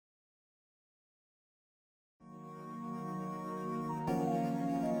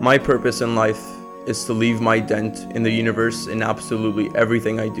My purpose in life is to leave my dent in the universe in absolutely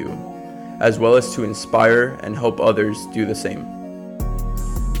everything I do, as well as to inspire and help others do the same.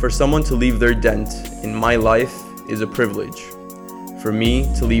 For someone to leave their dent in my life is a privilege. For me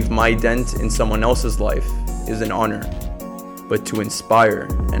to leave my dent in someone else's life is an honor. But to inspire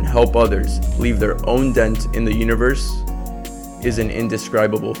and help others leave their own dent in the universe is an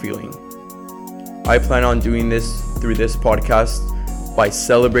indescribable feeling. I plan on doing this through this podcast by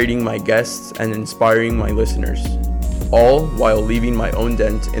celebrating my guests and inspiring my listeners, all while leaving my own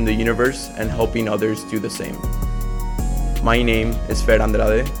dent in the universe and helping others do the same. My name is Fer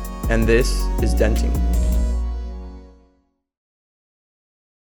Andrade, and this is Denting.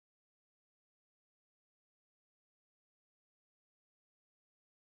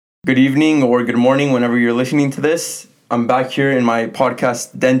 Good evening or good morning whenever you're listening to this. I'm back here in my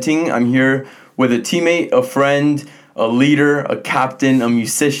podcast Denting. I'm here with a teammate, a friend, a leader, a captain, a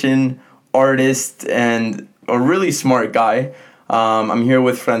musician, artist, and a really smart guy. I'm here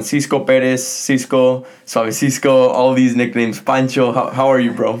with Francisco Perez, Cisco, SUAVECISCO, all these nicknames. Pancho, how are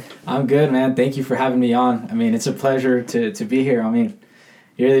you, bro? I'm good, man. Thank you for having me on. I mean, it's a pleasure to be here. I mean,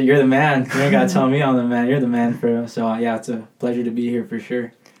 you're the man. You ain't got to tell me I'm the man. You're the man, bro. So, yeah, it's a pleasure to be here for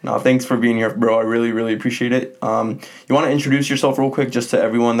sure. No, thanks for being here, bro. I really, really appreciate it. You want to introduce yourself real quick just to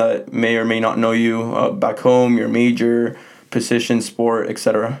everyone that may or may not know you back home, your major, position, sport,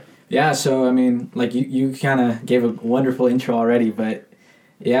 etc.? Yeah, so, I mean, like you kind of gave a wonderful intro already, but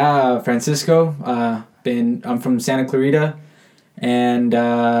yeah, Francisco, I'm from Santa Clarita, and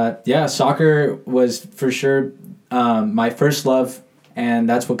soccer was for sure my first love, and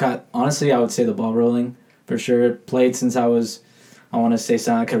that's what got, honestly, I would say the ball rolling, for sure. Played since I want to say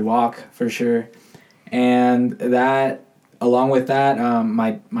I could walk, for sure. And that, along with that,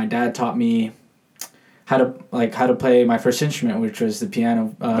 my dad taught me how to play my first instrument, which was the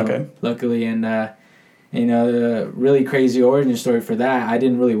piano. Luckily, and the really crazy origin story for that, I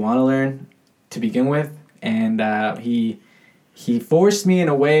didn't really want to learn to begin with, and he forced me in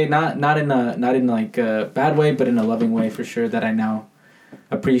a way, not in a bad way, but in a loving way, for sure, that I now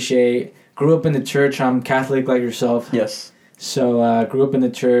appreciate. Grew up in the church. I'm Catholic like yourself. Yes. So grew up in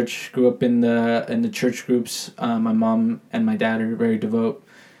the church, grew up in the church groups. My mom and my dad are very devout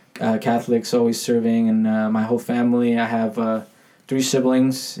Catholics, always serving, and my whole family. I have 3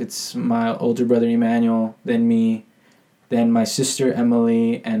 siblings. It's my older brother Emmanuel, then me, then my sister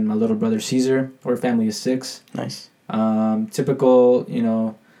Emily, and my little brother Caesar. We're a family of 6. Nice. Typical,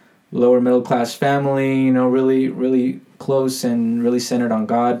 lower middle class family. Really, really close and really centered on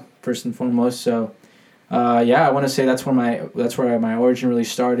God first and foremost. So. I want to say that's where my origin really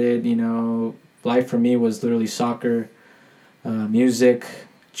started. Life for me was literally soccer, music,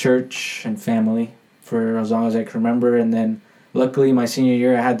 church, and family for as long as I can remember. And then, luckily, my senior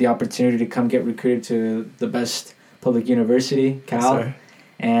year, I had the opportunity to come get recruited to the best public university, Cal. Yes,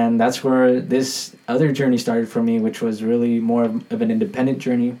 and that's where this other journey started for me, which was really more of an independent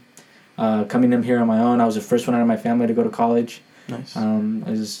journey. Coming in here on my own, I was the first one out of my family to go to college. Nice. I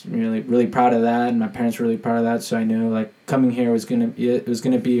was really, really proud of that, and my parents were really proud of that. So I knew coming here was gonna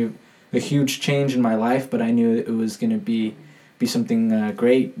be a huge change in my life, but I knew it was gonna be something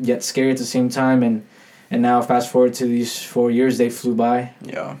great yet scary at the same time. And now fast forward to these 4 years, they flew by.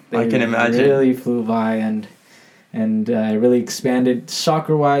 Yeah, I can imagine. They really flew by, and I really expanded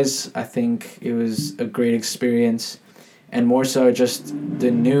soccer wise. I think it was a great experience, and more so just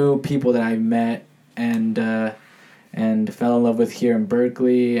the new people that I met and fell in love with here in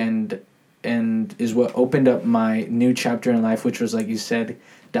Berkeley, and is what opened up my new chapter in life, which was, like you said,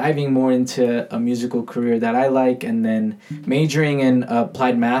 diving more into a musical career that I like, and then majoring in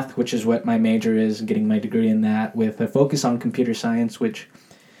applied math, which is what my major is, getting my degree in that with a focus on computer science, which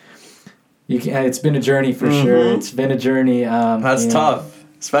it's been a journey for sure. It's been a journey. That's tough,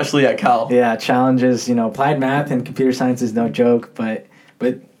 especially at Cal. Yeah, challenges. Applied math and computer science is no joke, but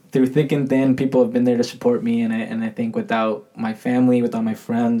through thick and thin, people have been there to support me, and I think without my family, without my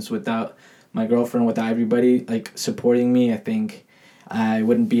friends, without my girlfriend, without everybody supporting me, I think I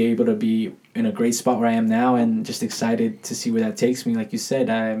wouldn't be able to be in a great spot where I am now, and just excited to see where that takes me. Like you said,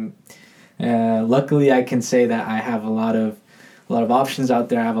 I'm luckily I can say that I have a lot of options out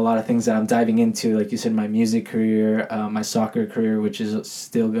there. I have a lot of things that I'm diving into. Like you said, my music career, my soccer career, which is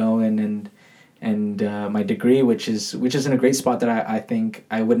still going, and my degree, which is in a great spot that I think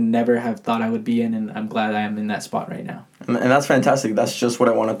I would never have thought I would be in, and I'm glad I am in that spot right now. And that's fantastic. That's just what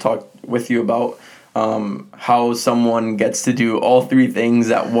I want to talk with you about, how someone gets to do all 3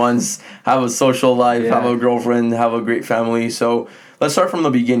 things at once, have a social life, have a girlfriend, have a great family. So let's start from the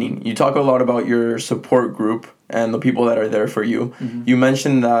beginning. You talk a lot about your support group and the people that are there for you. Mm-hmm. You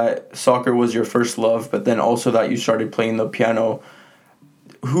mentioned that soccer was your first love, but then also that you started playing the piano.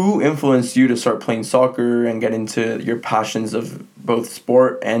 Who influenced you to start playing soccer and get into your passions of both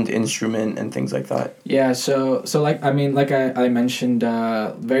sport and instrument and things like that? Yeah, so like I mentioned,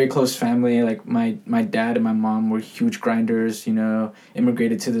 very close family. Like my dad and my mom were huge grinders.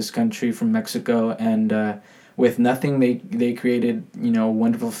 Immigrated to this country from Mexico, and with nothing they created a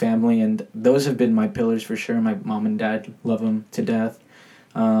wonderful family, and those have been my pillars for sure. My mom and dad, love them to death.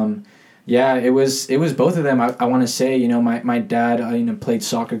 Yeah, it was both of them. I want to say, my dad, played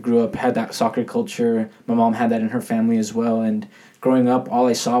soccer, grew up, had that soccer culture. My mom had that in her family as well. And growing up, all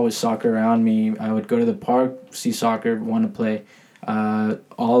I saw was soccer around me. I would go to the park, see soccer, want to play.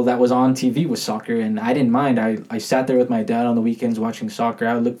 All that was on TV was soccer, and I didn't mind. I sat there with my dad on the weekends watching soccer.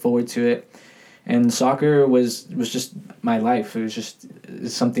 I would look forward to it. And soccer was just my life. It was just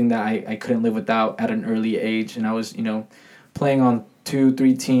something that I couldn't live without at an early age. And I was, playing on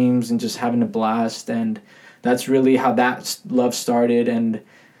 2-3 teams and just having a blast, and that's really how that love started.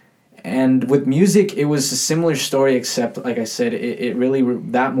 And with music, it was a similar story, except like I said, it really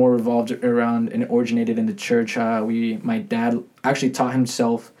that more revolved around and originated in the church. My dad actually taught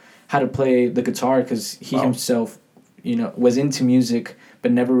himself how to play the guitar because he himself was into music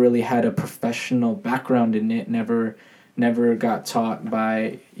but never really had a professional background in it. Never got taught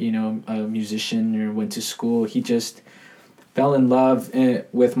by a musician or went to school. He just fell in love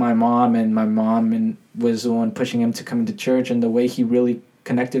with my mom, and was the one pushing him to come into church. And the way he really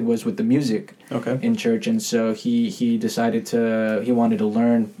connected was with the music in church. And so he decided he wanted to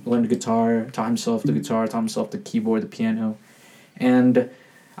learn the guitar, taught himself the guitar, taught himself the keyboard, the piano. And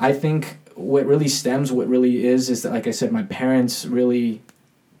I think what really is that, like I said, my parents really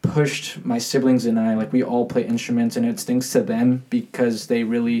pushed my siblings and I, like we all play instruments, and it's thanks to them because they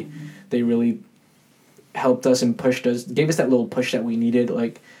really helped us and pushed us, gave us that little push that we needed.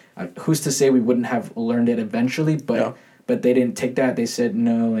 Like, who's to say we wouldn't have learned it eventually, but they didn't take that. They said,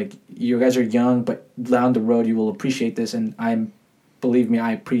 no, like, you guys are young, but down the road you will appreciate this, and believe me,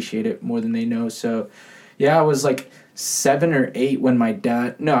 I appreciate it more than they know. So, yeah, I was like 7 or 8 when my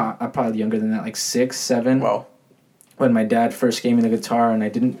dad, no, I'm probably younger than that, like 6, 7. Wow. When my dad first gave me the guitar, and I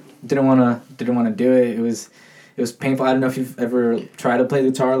didn't want to do it. It was painful. I don't know if you've ever tried to play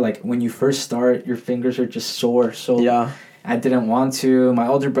the guitar. Like, when you first start, your fingers are just sore. So yeah. I didn't want to. My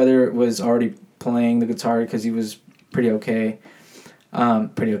older brother was already playing the guitar because he was pretty okay.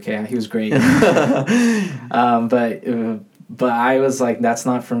 He was great. But I was like, that's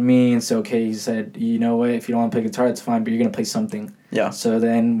not for me. And so, he said, you know what? If you don't want to play guitar, it's fine, but you're going to play something. Yeah. So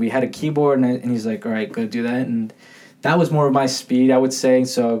then we had a keyboard, and he's like, all right, go do that. And that was more of my speed, I would say.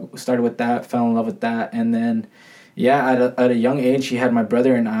 So started with that, fell in love with that. And then, at a young age, he had my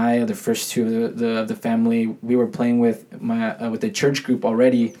brother and I, the first two of the family. We were playing with with the church group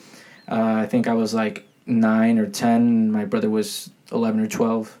already. I think I was like 9 or 10, and my brother was 11 or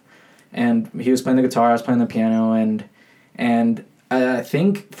 12. And he was playing the guitar, I was playing the piano, and I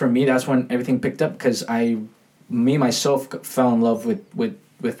think for me that's when everything picked up, because myself fell in love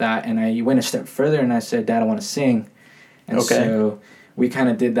with that, and I went a step further and I said, Dad, I want to sing. And so we kind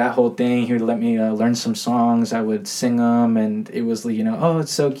of did that whole thing. He would let me learn some songs. I would sing them, and it was oh,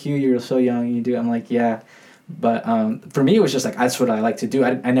 it's so cute, you're so young, you do. I'm like, yeah. But for me, it was just like, that's what I like to do.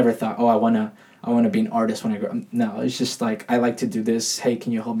 I never thought, oh, I want to be an artist when I grow up. No, it's just like, I like to do this. Hey,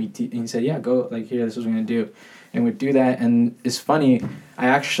 can you help me? And he said, yeah, go. Like, here, this is what I'm going to do. And we'd do that. And it's funny, I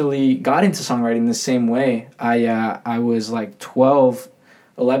actually got into songwriting the same way. I was like 12,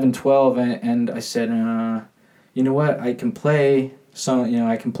 and I said, you know what? I can play.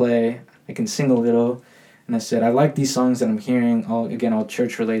 I can sing a little. And I said, I like these songs that I'm hearing, all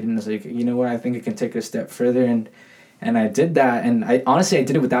church related. And I was like, you know what? I think I can take it a step further. And I did that, and I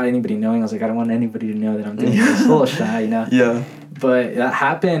did it without anybody knowing. I was like, I don't want anybody to know that I'm doing this. It's a little shy, Yeah. But that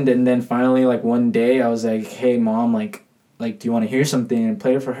happened, and then finally, like, one day, I was like, hey, Mom, like, do you want to hear something? And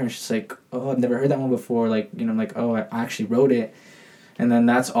played it for her. She's like, oh, I've never heard that one before. Like, I'm like, oh, I actually wrote it. And then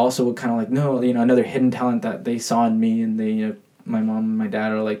that's also what kind of like, no, another hidden talent that they saw in me, and they, my mom and my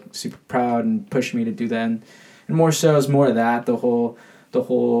dad are like super proud and pushed me to do that. And more so, it's more of that, the whole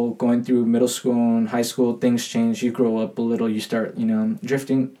going through middle school and high school, things change. You grow up a little, you start,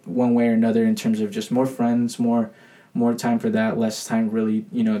 drifting one way or another in terms of just more friends, more time for that, less time really,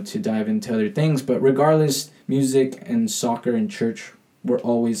 to dive into other things. But regardless, music and soccer and church were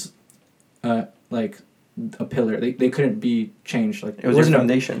always like a pillar. They couldn't be changed. Like, it was your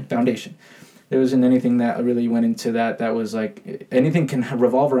foundation. There wasn't anything that really went into that was like, anything can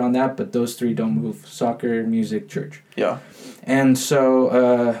revolve around that, but those three don't move: soccer, music, church. Yeah. And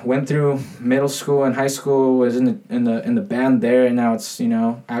so went through middle school and high school, was in the band there, and now it's,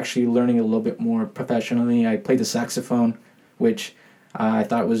 actually learning a little bit more professionally. I played the saxophone, which I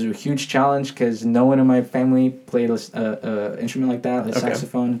thought was a huge challenge because no one in my family played a instrument like that,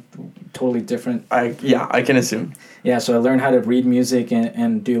 saxophone, totally different. I can assume. Yeah, so I learned how to read music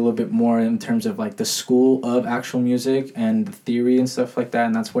and do a little bit more in terms of like the school of actual music and the theory and stuff like that,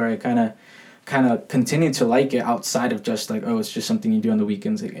 and that's where I kind of continued to like it outside of just like, oh, it's just something you do on the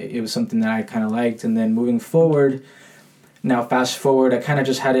weekends. It was something that I kind of liked. And then moving forward, now fast forward, I kind of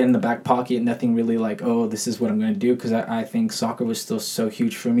just had it in the back pocket, nothing really like, oh, this is what I'm going to do, because I think soccer was still so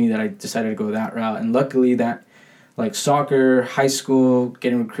huge for me that I decided to go that route. And luckily that, like, soccer, high school,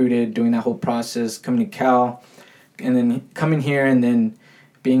 getting recruited, doing that whole process, coming to Cal, and then coming here and then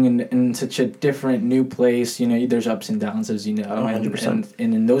being in such a different new place, there's ups and downs, as you know. 100%.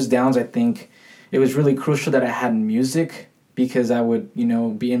 And in those downs, I think it was really crucial that I had music, because I would,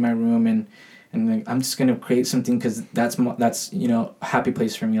 be in my room and like, I'm just gonna create something because that's a happy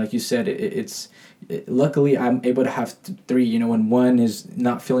place for me. Like you said, luckily I'm able to have three. When one is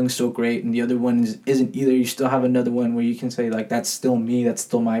not feeling so great and the other one isn't either, you still have another one where you can say like, that's still me, that's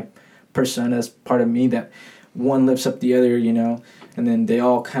still my persona, that's part of me, that one lifts up the other, and then they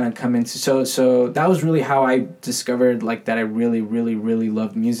all kind of come into, so that was really how I discovered like that I really, really, really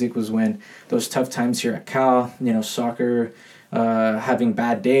loved music, was when those tough times here at Cal, soccer, having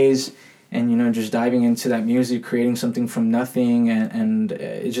bad days, and just diving into that music, creating something from nothing, and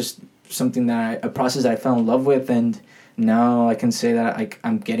it's just something a process that I fell in love with, and now I can say that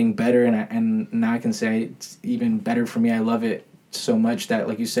I'm getting better, and now I can say it's even better for me. I love it so much that,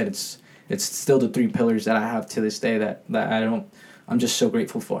 like you said, it's still the three pillars that I have to this day that I'm just so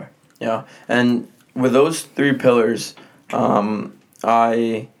grateful for. Yeah, and with those three pillars,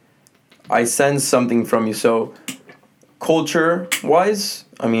 I sense something from you. So, culture-wise,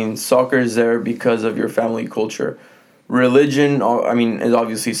 soccer is there because of your family culture. Religion, is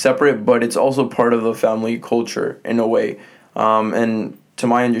obviously separate, but it's also part of the family culture in a way. And to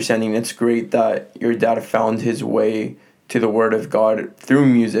my understanding, it's great that your dad found his way to the Word of God through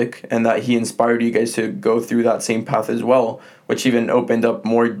music, and that he inspired you guys to go through that same path as well, which even opened up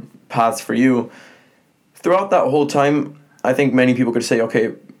more paths for you. Throughout that whole time, I think many people could say,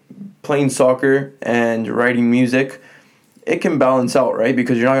 okay, playing soccer and writing music, it can balance out, right?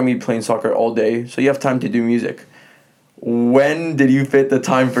 Because you're not going to be playing soccer all day, so you have time to do music. When did you fit the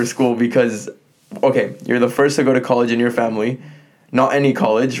time for school? Because, okay, you're the first to go to college in your family. Not any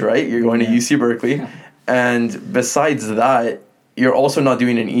college, right? You're going to UC Berkeley. And besides that, you're also not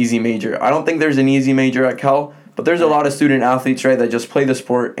doing an easy major. I don't think there's an easy major at Cal, but there's a lot of student athletes, right, that just play the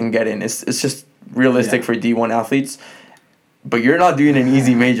sport and get in. It's just realistic for D1 athletes. But you're not doing an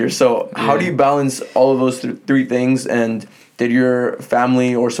easy major. So how do you balance all of those three things? And did your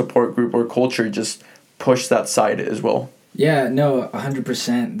family or support group or culture just push that side as well? Yeah, no,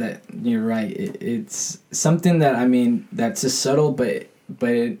 100%. That you're right. It's something that that's just subtle, but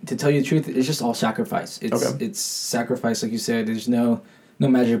to tell you the truth, it's just all sacrifice. It's sacrifice, like you said. There's no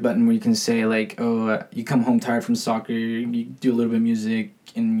magic button where you can say like, oh, you come home tired from soccer, you do a little bit of music,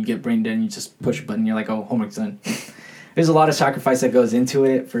 and you get brain dead, and you just push a button. You're like, oh, homework's done. There's a lot of sacrifice that goes into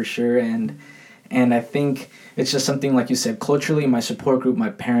it for sure, and I think it's just something, like you said, culturally, my support group, my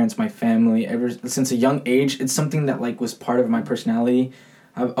parents, my family, ever since a young age, it's something that like was part of my personality.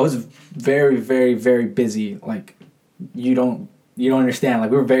 I was very, very, very busy. Like, you don't understand.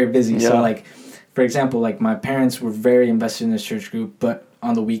 Like, we were very busy. Yeah. So like, for example, like my parents were very invested in this church group, but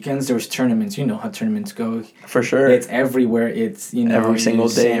on the weekends there was tournaments. You know how tournaments go. For sure. It's everywhere. It's, every single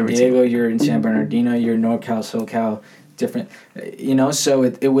day. San Diego, you're in San Bernardino, you're in NorCal, SoCal, different. So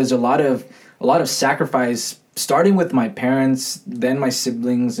it was a lot of sacrifice, starting with my parents, then my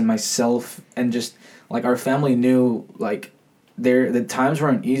siblings and myself, and just like our family knew like the times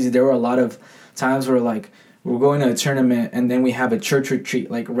weren't easy. There were a lot of times where like we're going to a tournament and then we have a church retreat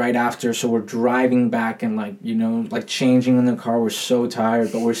like right after, so we're driving back and like, like changing in the car. We're so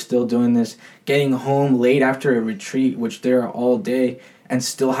tired, but we're still doing this, getting home late after a retreat, which they're all day, and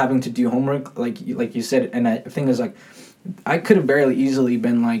still having to do homework like you said. And I think it's like I could have barely easily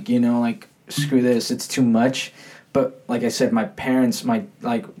been like, like, screw this, it's too much. But like I said, my parents,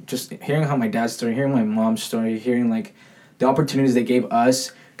 just hearing how my dad's story, hearing my mom's story, hearing like the opportunities they gave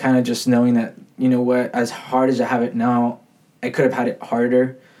us, kind of just knowing that, as hard as I have it now, I could have had it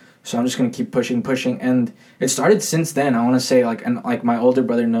harder. So I'm just going to keep pushing. And it started since then. I want to say and my older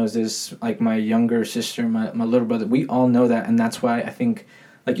brother knows this, like my younger sister, my little brother, we all know that. And that's why I think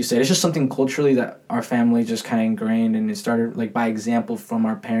like you said, it's just something culturally that our family just kind of ingrained, and it started like by example from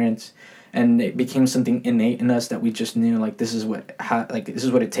our parents, and it became something innate in us that we just knew like this is this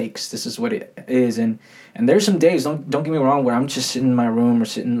is what it takes, this is what it is. And there's some days, don't get me wrong, where I'm just sitting in my room or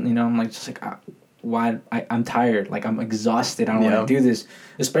sitting, I'm like just like I'm tired, like I'm exhausted, I don't want to do this,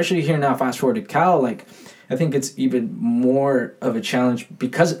 especially here now. Fast forward to Cal, like I think it's even more of a challenge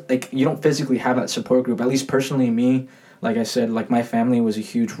because like you don't physically have that support group. At least personally, me, like I said, like my family was a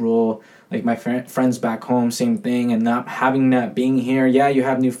huge role. Like my friends back home, same thing. And not having that, being here, yeah, you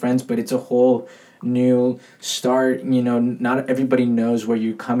have new friends, but it's a whole new start. Not everybody knows where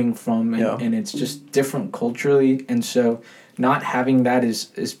you're coming from, and it's just different culturally. And so not having that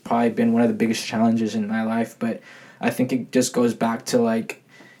is probably been one of the biggest challenges in my life. But I think it just goes back to like,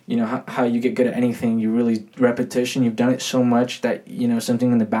 how you get good at anything. You really repetition. You've done it so much that,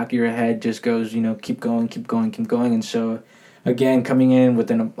 something in the back of your head just goes, keep going, keep going, keep going. And so, again, coming in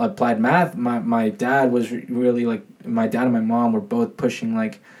with an applied math, my dad was really like, my dad and my mom were both pushing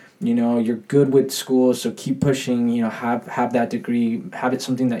like, you're good with school, so keep pushing, have that degree, have it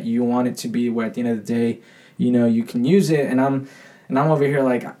something that you want it to be, where at the end of the day, you can use it. And I'm over here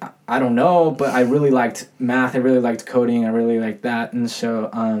like, I don't know, but I really liked math. I really liked coding. I really liked that. And so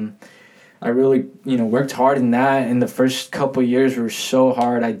I really, worked hard in that. And the first couple of years were so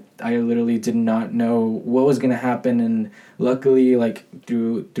hard. I literally did not know what was going to happen. And luckily, like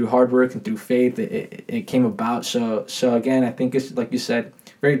through hard work and through faith, it came about. So again, I think it's like you said,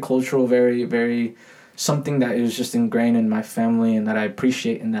 very cultural, very, very something that is just ingrained in my family and that I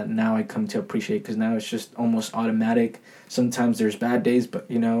appreciate, and that now I come to appreciate, because now it's just almost automatic. Sometimes there's bad days, but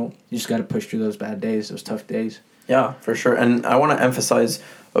you just got to push through those bad days, those tough days. Yeah, for sure. And I want to emphasize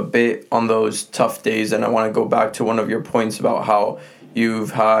a bit on those tough days, and I want to go back to one of your points about how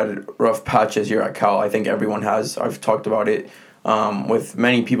you've had rough patches here at Cal. I think everyone has. I've talked about it with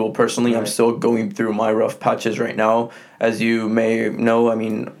many people personally. Right. I'm still going through my rough patches right now. As you may know, I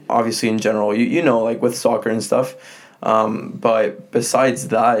mean, obviously in general, you know, like with soccer and stuff. But besides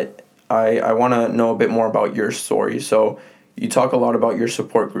that, I want to know a bit more about your story. So you talk a lot about your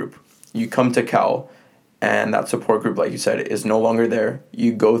support group. You come to Cal, and that support group, like you said, is no longer there.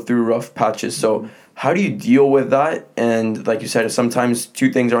 You go through rough patches. So how do you deal with that? And like you said, sometimes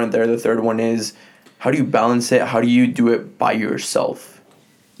two things aren't there. The third one is, how do you balance it? How do you do it by yourself?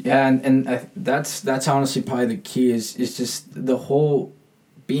 Yeah, and that's honestly probably the key is just the whole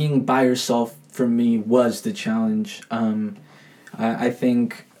being by yourself for me was the challenge. I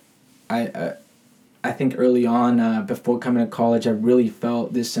think early on, before coming to college, I really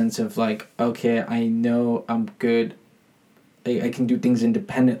felt this sense of like, okay, I know I'm good. I can do things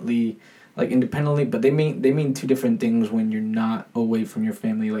independently, but they mean two different things when you're not away from your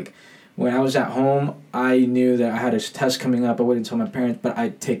family. Like, when I was at home, I knew that I had a test coming up. I wouldn't tell my parents, but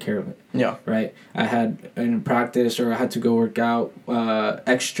I'd take care of it. Yeah. Right? I had in practice, or I had to go work out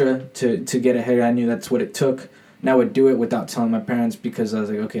extra to get ahead. I knew that's what it took. And I would do it without telling my parents, because I was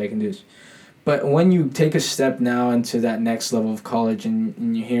like, okay, I can do this. But when you take a step now into that next level of college,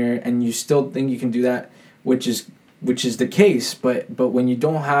 and you're here and you still think you can do that, which is the case, but when you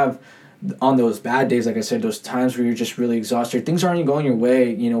don't have, on those bad days, like I said, those times where you're just really exhausted, things aren't going your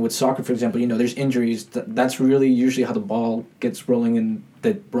way, with soccer, for example, there's injuries. That's really usually how the ball gets rolling in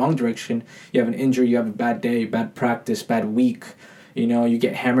the wrong direction. You have an injury, you have a bad day, bad practice, bad week, you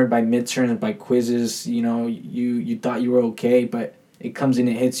get hammered by midterms, by quizzes, you thought you were okay, but it comes in,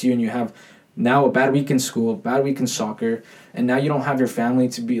 it hits you, and you have now a bad week in school, bad week in soccer, and now you don't have your family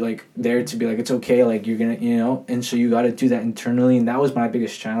to be like there to be like, it's okay, like you're gonna, and so you got to do that internally. And that was my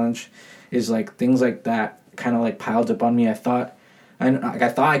biggest challenge, is like things like that kind of like piled up on me. I thought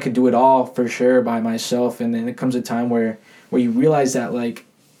I could do it all for sure by myself, and then it comes a time where you realize that like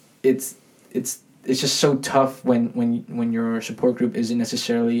it's just so tough when your support group isn't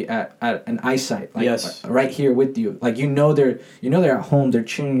necessarily at an eyesight, like yes, right here with you. Like they're at home, they're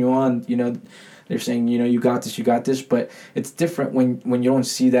cheering you on, they're saying, you got this, but it's different when you don't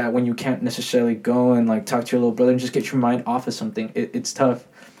see that, when you can't necessarily go and like talk to your little brother and just get your mind off of something. It's tough.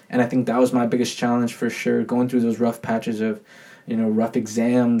 And I think that was my biggest challenge for sure, going through those rough patches of, rough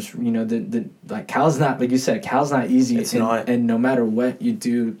exams. Like Cal's not, like you said, Cal's not easy. It's not. And no matter what you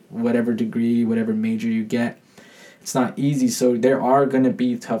do, whatever degree, whatever major you get, it's not easy. So there are going to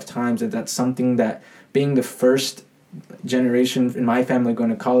be tough times, and that's something that, being the first generation in my family going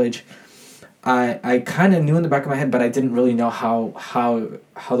to college, I kind of knew in the back of my head, but I didn't really know how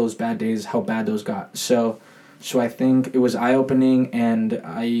those bad days, how bad those got. So I think it was eye-opening, and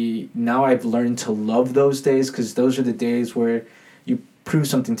I've learned to love those days, because those are the days where you prove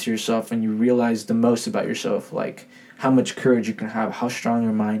something to yourself and you realize the most about yourself, like how much courage you can have, how strong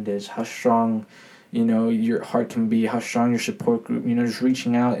your mind is, how strong, your heart can be, how strong your support group, just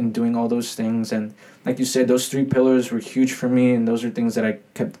reaching out and doing all those things. And like you said, those 3 pillars were huge for me, and those are things that I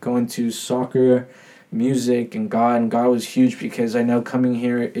kept going to: soccer, music, and God. And God was huge, because I know coming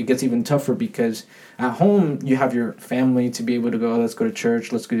here, it gets even tougher, because at home, you have your family to be able to go, let's go to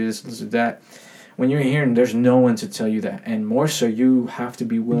church, let's do this, let's do that. When you're here, and there's no one to tell you that. And more so, you have to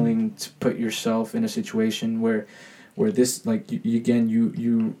be willing to put yourself in a situation where this, like,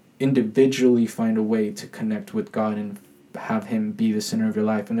 you individually find a way to connect with God and have Him be the center of your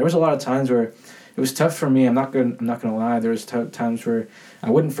life. And there was a lot of times where it was tough for me. I'm not gonna lie. There was times where I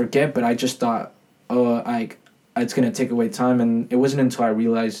wouldn't forget, but I just thought, it's gonna take away time. And it wasn't until I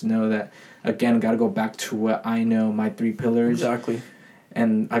realized, no, that again, got to go back to what I know, my 3 pillars. Exactly.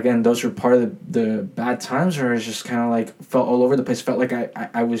 And again, those were part of the bad times where I was just kind of like felt all over the place. Felt like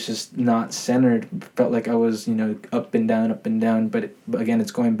I was just not centered. Felt like I was, up and down. But again,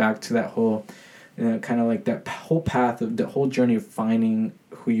 it's going back to that whole, kind of like that whole path of the whole journey of finding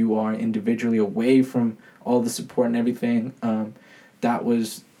who you are individually, away from all the support and everything. That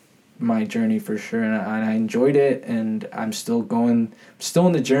was my journey for sure, and I enjoyed it, and I'm still in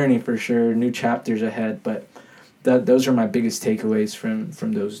the journey for sure. New chapters ahead, but those are my biggest takeaways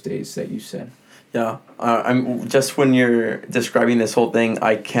from those days that you said. Yeah, I'm just, when you're describing this whole thing,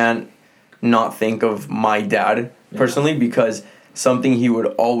 I can't not think of my dad personally, because something he would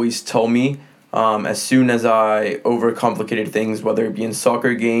always tell me, as soon as I overcomplicated things, whether it be in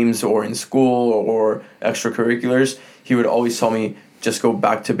soccer games or in school or extracurriculars, he would always tell me, just go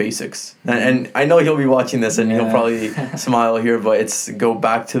back to basics. And I know he'll be watching this, and he'll probably smile here, but it's go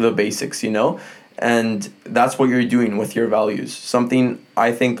back to the basics, And that's what you're doing with your values. Something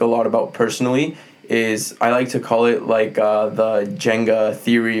I think a lot about personally is, I like to call it like the Jenga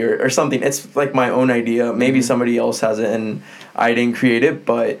theory or something. It's like my own idea. Maybe somebody else has it and I didn't create it,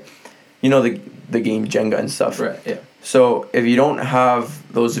 but the game Jenga and stuff. Right, yeah. So if you don't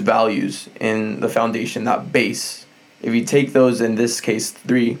have those values in the foundation, that base, if you take those, in this case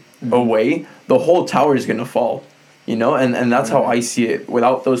 3, away, the whole tower is going to fall. And that's how I see it.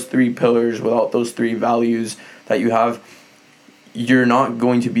 Without those 3 pillars, without those 3 values that you have, you're not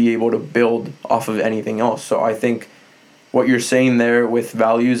going to be able to build off of anything else. So I think what you're saying there with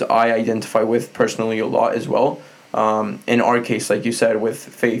values, I identify with personally a lot as well. In our case, like you said, with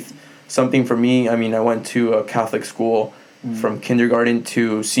faith, something for me, I went to a Catholic school from kindergarten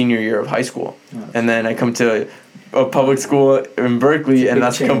to senior year of high school. And then I come to a public school in Berkeley, and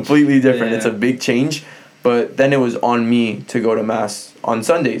that's completely different. It's a big change. But then it was on me to go to Mass on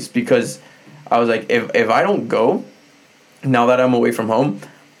Sundays, because I was like, if I don't go, now that I'm away from home,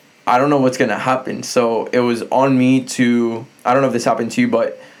 I don't know what's going to happen. So it was on me to, I don't know if this happened to you,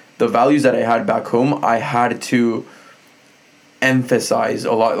 but the values that I had back home, I had to emphasize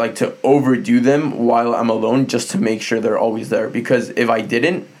a lot, like to overdo them while I'm alone, just to make sure they're always there. Because if I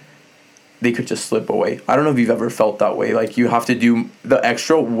didn't, they could just slip away. I don't know if you've ever felt that way. Like, you have to do the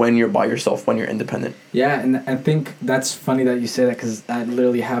extra when you're by yourself, when you're independent. Yeah, and I think that's funny that you say that, because I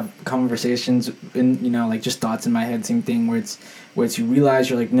literally have conversations in, like just thoughts in my head, same thing, where it's you realize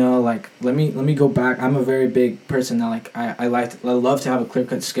you're like, no, like, let me go back. I'm a very big person now. Like, I love to have a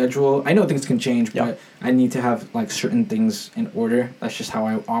clear-cut schedule. I know things can change, but I need to have like certain things in order. That's just how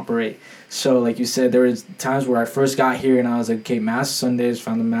I operate. So like you said, there was times where I first got here and I was like, okay, Mass Sundays,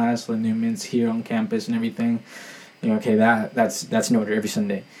 found the Mass, the Newman's here on campus and everything. Okay, that's in order every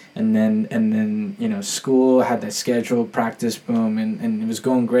Sunday. And then school had that schedule, practice, boom, and it was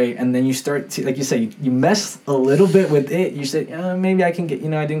going great. And then you start to, like you said, you mess a little bit with it. You say, maybe I can get,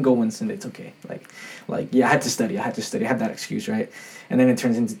 I didn't go one Sunday, it's okay. I had to study, I had that excuse, right? And then it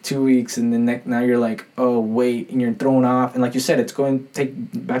turns into 2 weeks, and then now you're like, oh, wait, and you're thrown off. And like you said, it's going to take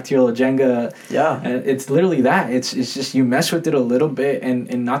back to your Jenga. Yeah. And it's literally that. It's just you mess with it a little bit,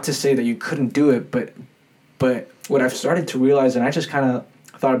 and not to say that you couldn't do it, but what I've started to realize, and I just kind of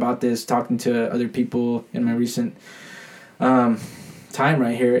thought about this talking to other people in my recent time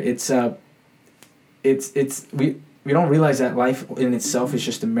right here, we don't realize that life in itself is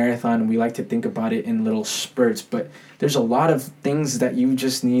just a marathon, and we like to think about it in little spurts, but there's a lot of things that you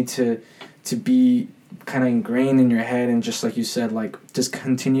just need to be kind of ingrained in your head, and just like you said, like, just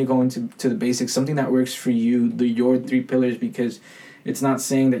continue going to the basics, something that works for you, your 3 pillars, because it's not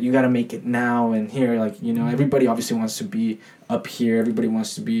saying that you got to make it now and here. Like, everybody obviously wants to be up here. Everybody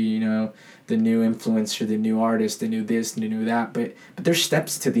wants to be, the new influencer, the new artist, the new this, the new that. But there's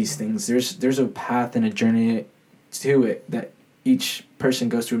steps to these things. There's a path and a journey to it that each person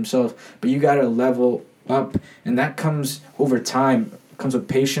goes through himself. But you got to level up, and that comes over time. comes with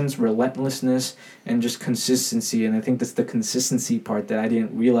patience, relentlessness, and just consistency. And I think that's the consistency part that I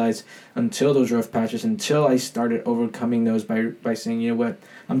didn't realize until those rough patches, until I started overcoming those by saying, you know what,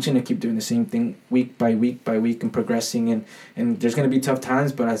 I'm just going to keep doing the same thing week by week by week and progressing. And there's going to be tough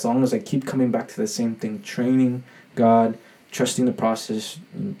times, but as long as I keep coming back to the same thing, training, God, trusting the process,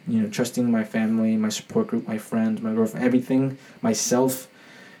 trusting my family, my support group, my friends, my girlfriend, everything, myself,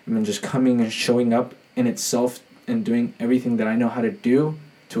 and then just coming and showing up in itself and doing everything that I know how to do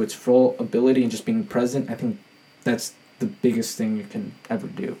to its full ability and just being present. I think that's the biggest thing you can ever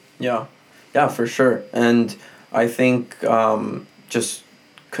do. Yeah, for sure. And I think just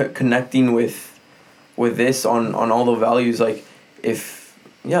connecting with this on all the values, like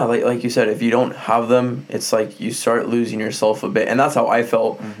like you said, if you don't have them, it's like you start losing yourself a bit. And that's how I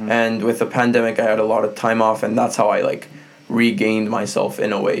felt. Mm-hmm. And with the pandemic, I had a lot of time off, and that's how I like regained myself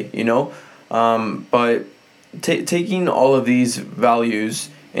in a way, but taking all of these values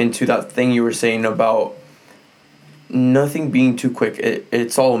into that thing you were saying about nothing being too quick,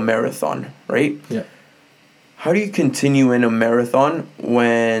 it's all a marathon, right? Yeah. How do you continue in a marathon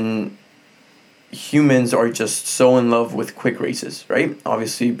when humans are just so in love with quick races, right?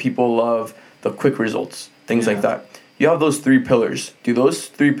 Obviously, people love the quick results, things like that. You have those 3 pillars. Do those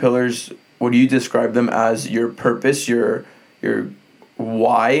 3 pillars, what do you describe them as, your purpose, your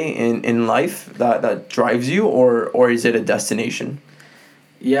why in life that drives you, or is it a destination?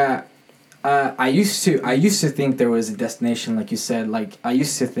 Yeah, I used to think there was a destination, like you said. Like, I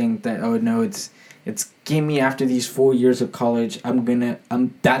used to think that, oh no, it's give me after these 4 years of college,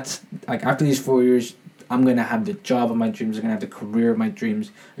 after these 4 years, I'm gonna have the job of my dreams. I'm gonna have the career of my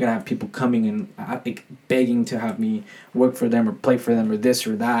dreams. I'm gonna have people coming and begging to have me work for them or play for them or this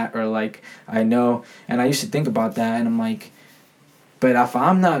or that, or like, I know. And I used to think about that, and I'm like, but if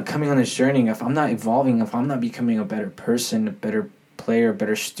I'm not coming on this journey, if I'm not evolving, if I'm not becoming a better person, a better player, a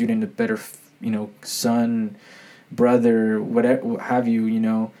better student, a better, son, brother, whatever have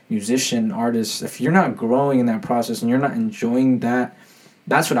you, musician, artist, if you're not growing in that process and you're not enjoying that,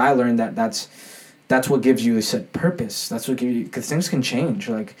 that's what I learned, that's what gives you a set purpose. That's what gives you, because things can change.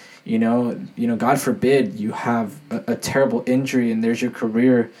 Like, God forbid you have a terrible injury and there's your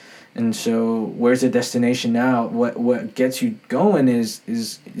career. And so where's the destination now? What gets you going is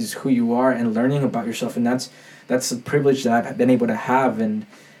who you are and learning about yourself. And that's the privilege that I've been able to have. And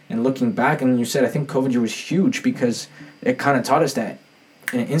looking back, and you said, I think COVID year was huge because it kind of taught us that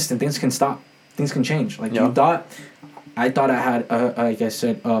in an instant things can stop, things can change. Like, I thought I had, like I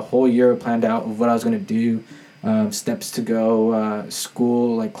said, a whole year planned out of what I was going to do, steps to go,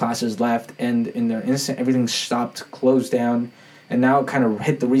 school, like classes left. And in the instant, everything stopped, closed down. And now it kind of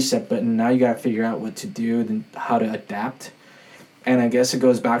hit the reset button. Now you got to figure out what to do, then how to adapt. And I guess it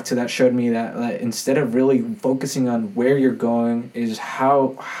goes back to that, showed me that instead of really focusing on where you're going, is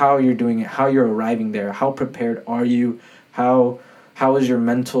how you're doing it, how you're arriving there, how prepared are you, how is your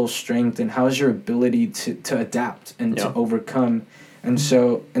mental strength, and how is your ability to adapt and to overcome. And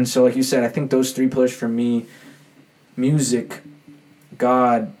so like you said, I think those 3 pillars for me, music,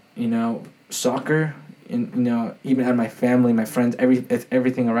 God, soccer, and even at my family, my friends,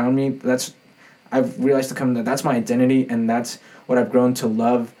 everything around me, I've realized that's my identity, and that's what I've grown to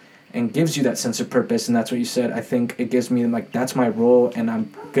love, and gives you that sense of purpose. And that's what you said. I think it gives me, like, that's my role, and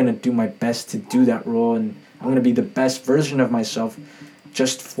I'm gonna do my best to do that role, and I'm gonna be the best version of myself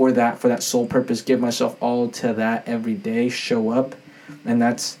just for that sole purpose. Give myself all to that every day, show up. And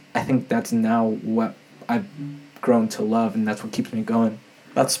I think that's now what I've grown to love, and that's what keeps me going.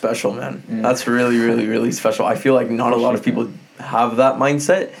 That's special, man. Yeah. That's really, really, really special. I feel like not a lot of people have that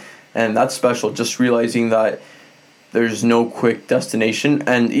mindset, and that's special. Just realizing that there's no quick destination,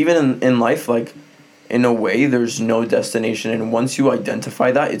 and even in life, like, in a way, there's no destination. And once you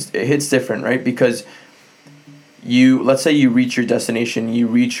identify that, it hits different, right? Because let's say you reach your destination, you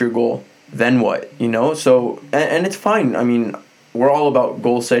reach your goal, then what? So, and it's fine. I mean, we're all about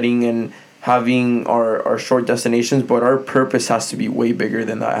goal setting and having our short destinations, but our purpose has to be way bigger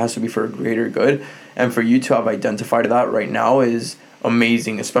than that. It has to be for a greater good. And for you to have identified that right now is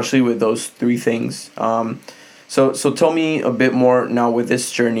amazing, especially with those 3 things. So tell me a bit more now with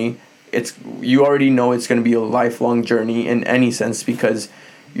this journey. You already know it's going to be a lifelong journey in any sense, because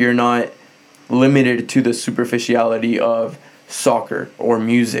you're not limited to the superficiality of soccer or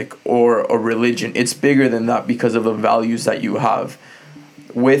music or a religion. It's bigger than that because of the values that you have.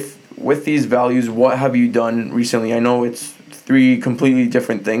 With these values, what have you done recently? I know it's 3 completely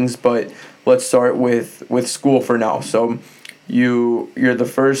different things, but let's start with school for now. So you're the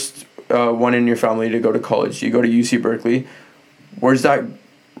first one in your family to go to college. You go to UC Berkeley. Where's that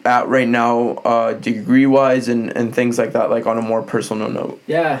at right now, degree-wise and things like that, like on a more personal note?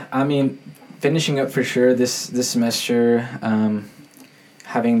 Yeah, I mean, finishing up for sure this semester,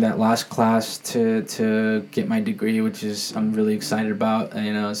 having that last class to get my degree, which is I'm really excited about.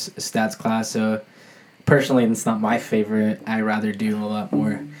 You know, it's a stats class. So personally, it's not my favorite. I rather do a lot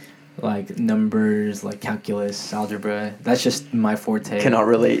more like numbers, like calculus, algebra. That's just my forte. Cannot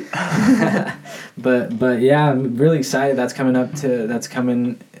relate. but yeah, I'm really excited. That's coming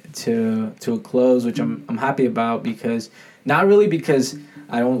to a close, which I'm happy about, because not really because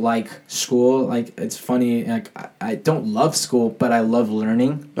I don't like school. Like, it's funny, like I don't love school, but I love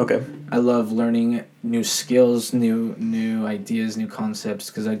learning. Okay. I love learning new skills, new ideas, new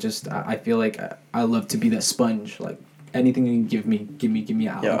concepts, because I feel like I love to be that sponge. Like, anything you can give me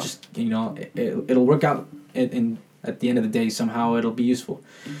out. Yeah. Just, it'll work out in at the end of the day. Somehow it'll be useful.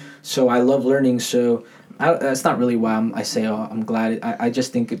 So I love learning. So that's not really why I say, oh, I'm glad. I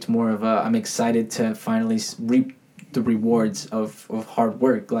just think it's more of I'm excited to finally reap the rewards of hard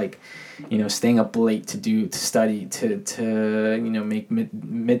work, like, staying up late to study, to make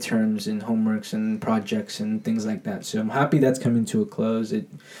midterms and homeworks and projects and things like that. So I'm happy that's coming to a close.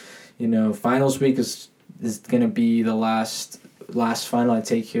 Finals week is gonna be the last final I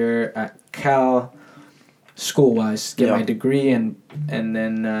take here at Cal, school wise, get my degree and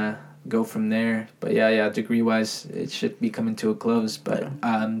then go from there. But yeah, degree wise, it should be coming to a close. But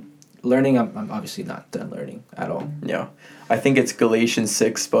learning, I'm obviously not done learning at all. Yeah, I think it's Galatians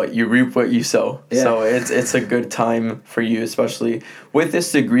 6, but you reap what you sow. Yeah. So it's a good time for you, especially with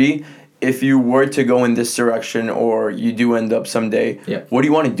this degree. If you were to go in this direction, or you do end up someday, what do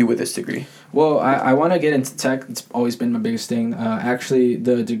you want to do with this degree? Well, I want to get into tech. It's always been my biggest thing. Actually,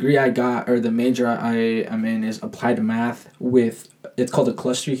 the degree I got, or the major I am in, is applied math with, it's called a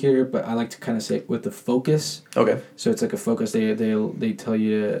cluster here, but I like to kind of say with the focus. Okay. So it's like a focus. They tell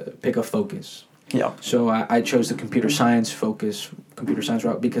you to pick a focus. Yeah. So I chose the computer science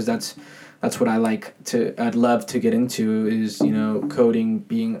route, because that's what I I'd love to get into, is, coding,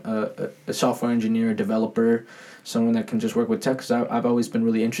 being a software engineer, a developer, someone that can just work with tech, because I've always been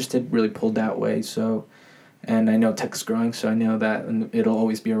really interested, really pulled that way. So, and I know tech is growing, so I know that it'll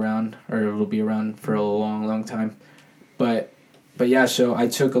always be around, or it'll be around for a long, long time. But yeah, so I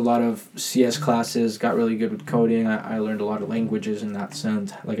took a lot of CS classes, got really good with coding. I learned a lot of languages in that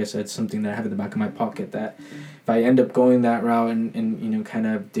sense. Like I said, something that I have in the back of my pocket, that if I end up going that route and kind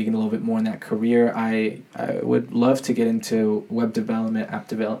of digging a little bit more in that career, I would love to get into web development, app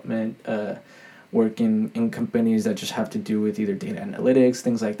development, work in companies that just have to do with either data analytics,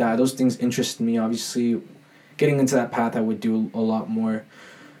 things like that. Those things interest me. Obviously, getting into that path, I would do a lot more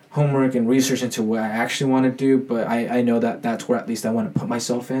homework and research into what I actually want to do, but I know that's where at least I want to put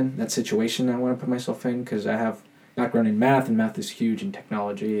myself in, that situation I want to put myself in, because I have background in math, and math is huge in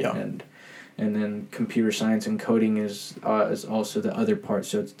technology, and then computer science and coding is also the other part.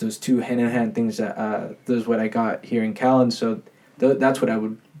 So it's those two hand-in-hand things that those what I got here in Cal, and so that's what I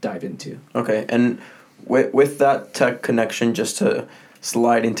would dive into. Okay, and with that tech connection, just to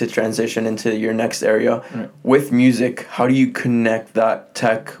slide into transition into your next area, right. With music, how do you connect that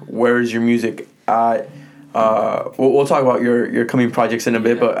tech? Where is your music at? We'll talk about your coming projects in a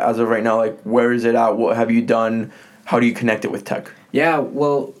bit, but as of right now, like, where is it at? What have you done? How do you connect it with tech? Yeah,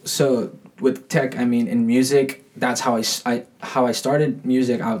 well, so with tech, I mean, in music, that's how I started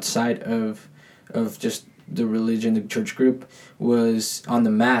music outside of just the religion, the church group, was on the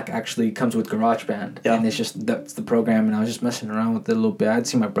Mac. Actually comes with GarageBand, and it's just, that's the program, and I was just messing around with it a little bit. I'd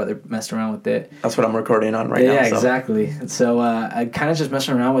seen my brother mess around with it. That's what I'm recording on right now. Yeah, so. Exactly. So I kind of just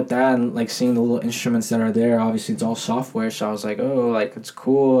messing around with that, and like seeing the little instruments that are there. Obviously, it's all software, so I was like, oh, like, it's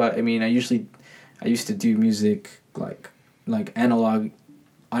cool. I mean, I used to do music like analogly.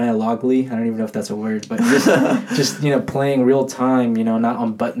 I don't even know if that's a word, but just playing real time, not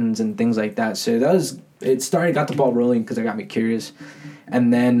on buttons and things like that. So got the ball rolling, because it got me curious.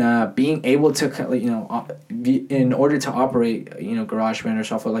 And then being able to, in order to operate, GarageBand or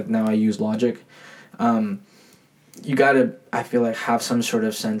software, like now I use Logic, you gotta, I feel like, have some sort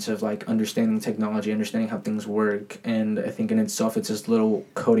of sense of like understanding technology, understanding how things work. And I think in itself, it's this little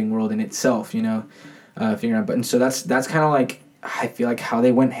coding world in itself, figuring out. But and so that's kind of like, I feel like how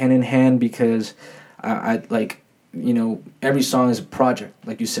they went hand in hand, because I like, every song is a project,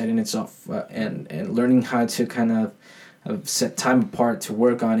 like you said, in itself, and learning how to kind of set time apart to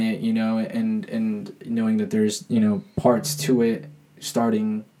work on it, and knowing that there's, parts to it,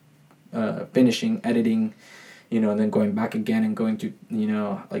 starting, finishing, editing, and then going back again and going to,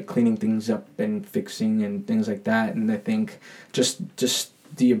 like cleaning things up and fixing and things like that. And I think just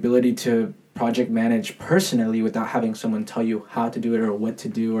the ability to project manage personally without having someone tell you how to do it or what to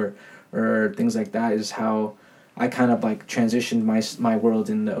do or things like that is how I kind of like transitioned my world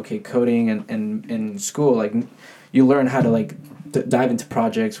in the coding and in school. Like you learn how to like dive into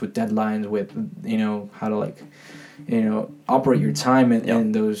projects with deadlines, with how to like operate your time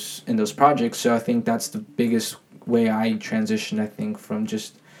in those projects. So I think that's the biggest way I transitioned, I think, from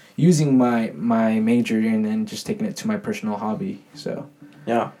just using my major and then just taking it to my personal hobby. So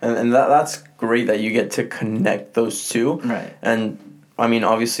yeah, and that's great that you get to connect those two. Right. And I mean,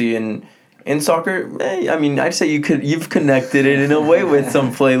 obviously in soccer, I mean, I'd say you've connected it in a way with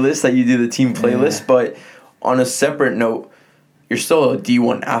some playlists that you do, the team playlist. But on a separate note, you're still a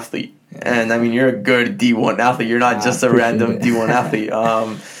D1 athlete. And I mean, you're a good D1 athlete. You're not just a random D1 athlete.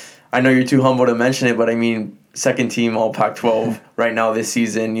 I know you're too humble to mention it, but I mean, second team All Pac-12 right now this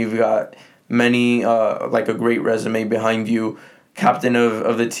season. You've got many, like a great resume behind you, captain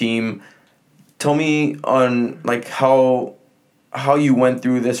of the team. Tell me on like how you went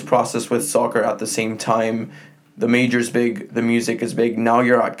through this process with soccer at the same time. The major's big, the music is big. Now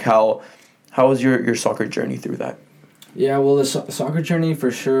you're at Cal. How was your soccer journey through that? Yeah, well, the soccer journey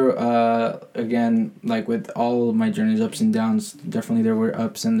for sure. Again, like with all of my journeys, ups and downs. Definitely, there were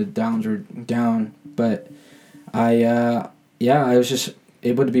ups and the downs were down. But I was just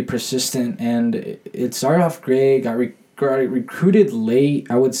able to be persistent, and it started off great. Got recruited late,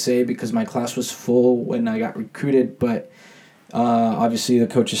 I would say, because my class was full when I got recruited. But obviously, the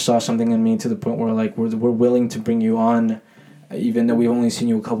coaches saw something in me to the point where like we're willing to bring you on. Even though we've only seen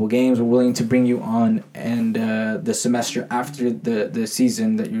you a couple games, we're willing to bring you on. And the semester after the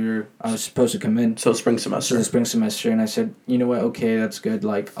season that I was supposed to come in. So spring semester. So the spring semester, and I said, you know what? Okay, that's good.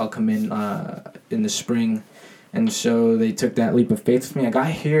 Like I'll come in the spring, and so they took that leap of faith with me. I got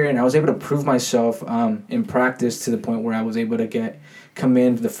here, and I was able to prove myself in practice to the point where I was able to come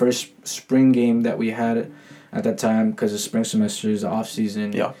in for the first spring game that we had at that time, because the spring semester is the off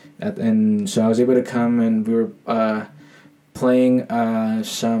season. Yeah. And so I was able to come, and we were. Playing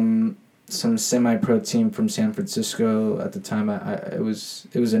some semi-pro team from San Francisco at the time. It was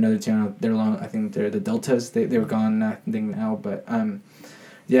another team. They're long. I think they're the Deltas. They were gone, I think, now. But and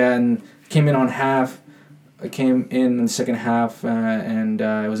came in on half. I came in the second half, and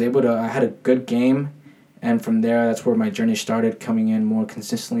I was able to. I had a good game, and from there, that's where my journey started. Coming in more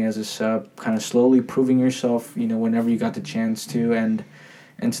consistently as a sub, kind of slowly proving yourself. Whenever you got the chance to, and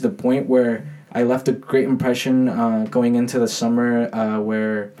to the point where I left a great impression going into the summer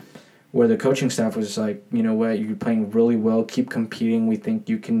where the coaching staff was like, you know what, you're playing really well, keep competing. We think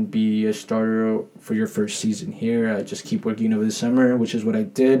you can be a starter for your first season here. Just keep working over the summer, which is what I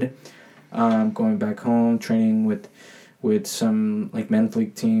did. Going back home, training with some like men's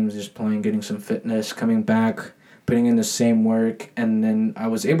league teams, just playing, getting some fitness, coming back, putting in the same work. And then I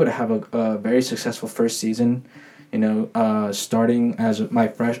was able to have a very successful first season. Starting as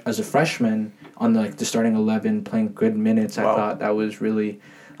a freshman on the starting 11, playing good minutes. Wow. I thought that was really,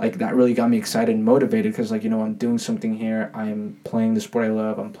 that really got me excited and motivated because, I'm doing something here. I'm playing the sport I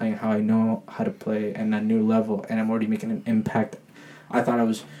love. I'm playing how I know how to play and a new level, and I'm already making an impact. I thought I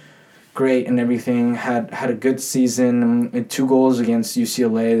was great and everything. Had a good season. 2 goals against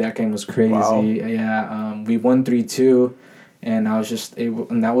UCLA. That game was crazy. Wow. Yeah. We won 3-2. And I was just able,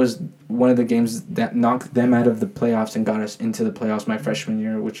 and that was one of the games that knocked them out of the playoffs and got us into the playoffs my freshman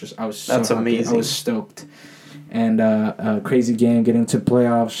year, I was so That's happy. Amazing. I was stoked. And a crazy game, getting to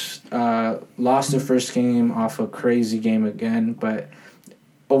playoffs. Lost the first game off a crazy game again, but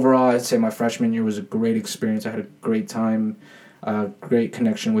overall, I'd say my freshman year was a great experience. I had a great time, great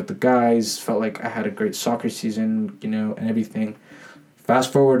connection with the guys. Felt like I had a great soccer season, and everything.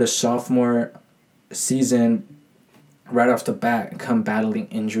 Fast forward to sophomore season. Right off the bat, come battling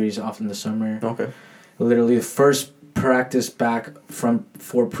injuries off in the summer. Okay. Literally, the first practice back for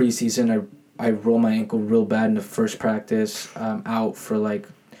preseason, I rolled my ankle real bad in the first practice. Out for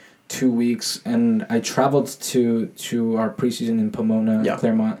 2 weeks, and I traveled to our preseason in Pomona,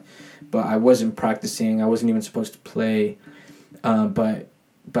 Claremont, but I wasn't practicing. I wasn't even supposed to play, but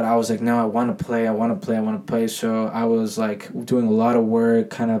I was like, no, I want to play. So I was doing a lot of work,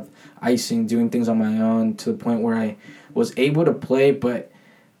 kind of icing, doing things on my own to the point where I was able to play, but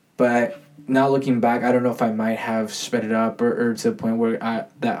now looking back, I don't know if I might have sped it up or to the point where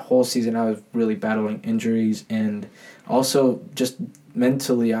that whole season I was really battling injuries, and also just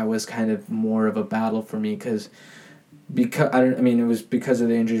mentally I was kind of more of a battle for me because it was because of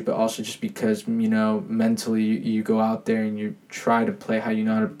the injuries, but also just because mentally you go out there and you try to play how you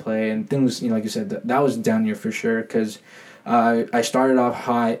know how to play, and things like you said that was down here for sure because I started off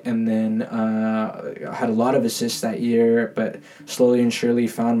hot, and then I had a lot of assists that year, but slowly and surely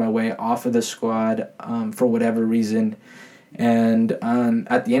found my way off of the squad for whatever reason. And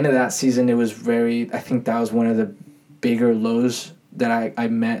at the end of that season, it was I think that was one of the bigger lows that I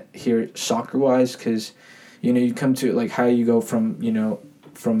met here soccer-wise, because, you come to, like, how you go from,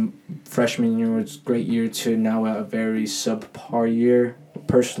 from freshman year, was great year, to now a very subpar year,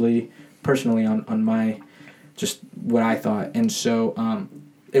 personally on my, just what I thought. And so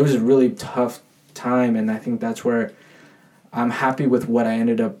it was a really tough time, and I think that's where I'm happy with what I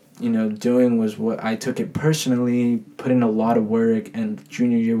ended up, doing, was what I took it personally, put in a lot of work, and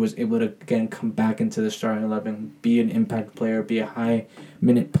junior year was able to, again, come back into the starting 11, be an impact player, be a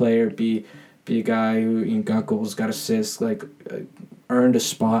high-minute player, be a guy who got goals, got assists, like, earned a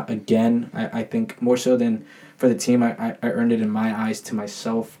spot again. I think more so than for the team, I earned it in my eyes to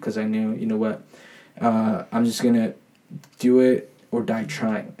myself, because I knew, what, I'm just going to do it or die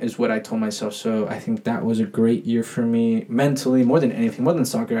trying, is what I told myself. So I think that was a great year for me mentally, more than anything, more than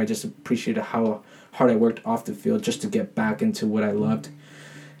soccer. I just appreciated how hard I worked off the field just to get back into what I loved.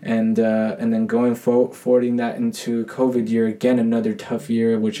 And then going forwarding that into COVID year, again, another tough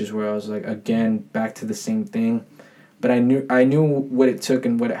year, which is where I was like, again, back to the same thing. But I knew what it took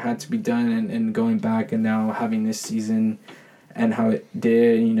and what it had to be done, and going back and now having this season and how it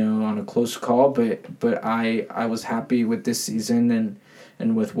did, on a close call, but I was happy with this season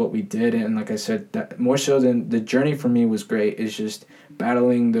and with what we did. And like I said, that more so than the journey for me was great, is just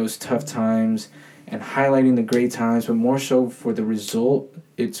battling those tough times and highlighting the great times, but more so for the result,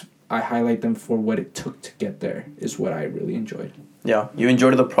 I highlight them for what it took to get there, is what I really enjoyed. Yeah, you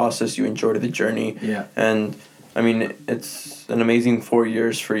enjoyed the process, you enjoyed the journey. Yeah. And I mean, it's an amazing 4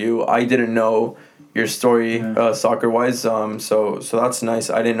 years for you. I didn't know your story, soccer-wise, so that's nice.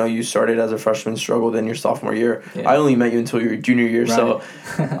 I didn't know you started as a freshman, struggled in your sophomore year. Yeah. I only met you until your junior year, right. So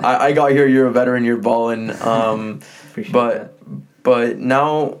I got here, you're a veteran, you're balling. But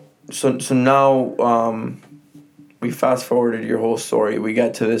now, so now we fast-forwarded your whole story. We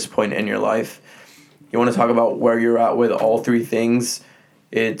get to this point in your life. You want to talk about where you're at with all three things.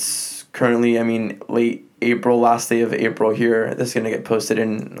 It's currently, late April, last day of April here. This is going to get posted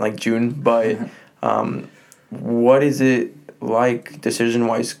in, June, but... what is it like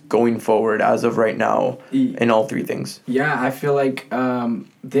decision-wise going forward as of right now in all three things? Yeah, I feel like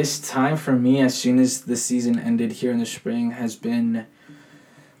this time for me, as soon as the season ended here in the spring, has been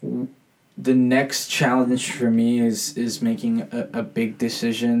the next challenge for me is making a big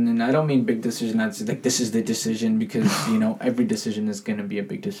decision. And I don't mean big decision that's like this is the decision, because every decision is going to be a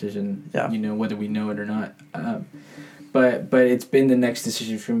big decision, whether we know it or not. But it's been the next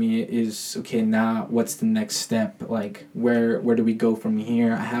decision for me is, okay, now what's the next step? Like, where do we go from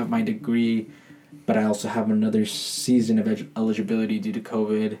here? I have my degree, but I also have another season of eligibility due to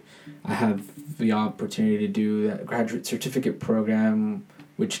COVID. I have the opportunity to do that graduate certificate program,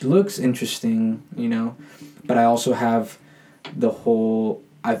 which looks interesting, but I also have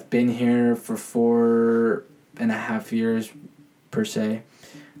I've been here for 4.5 years, per se.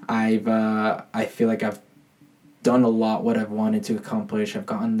 I feel like I've done a lot what I've wanted to accomplish. I've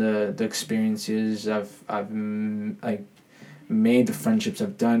gotten the experiences. I've made the friendships.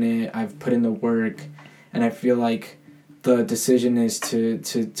 I've done it. I've put in the work, and I feel like the decision is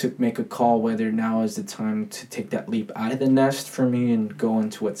to make a call whether now is the time to take that leap out of the nest for me and go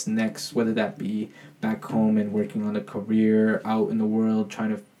into what's next, whether that be back home and working on a career out in the world, trying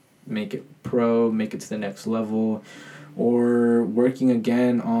to make it pro, make it to the next level, or working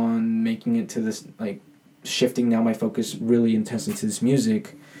again on making it to this, shifting now my focus really intensely to this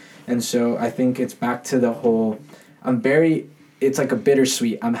music. And so I think it's back to the whole, it's like a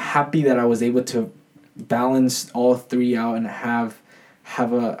bittersweet. I'm happy that I was able to balance all three out and have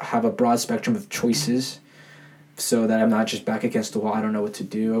a broad spectrum of choices, so that I'm not just back against the wall, I don't know what to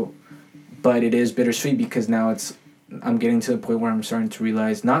do. But it is bittersweet, because now I'm getting to the point where I'm starting to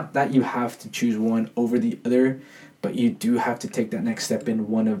realize, not that you have to choose one over the other, but you do have to take that next step in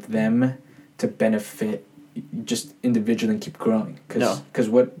one of them to benefit just individually and keep growing. Because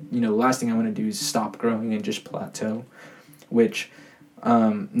what, the last thing I want to do is stop growing and just plateau, which,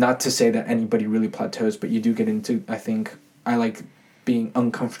 not to say that anybody really plateaus, but you do get into, I think, I like being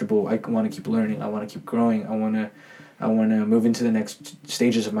uncomfortable. I want to keep learning. I want to keep growing. I want to move into the next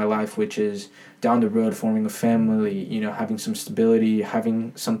stages of my life, which is down the road forming a family, having some stability,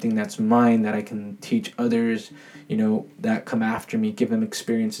 having something that's mine that I can teach others, that come after me, give them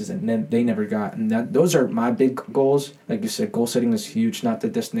experiences that they never got. And those are my big goals. Like you said, goal setting is huge, not the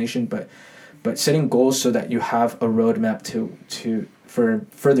destination, but setting goals so that you have a roadmap for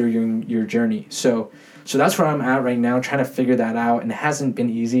furthering your journey. So So that's where I'm at right now, trying to figure that out, and it hasn't been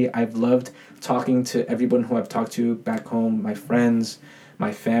easy. I've loved talking to everyone who I've talked to back home, my friends,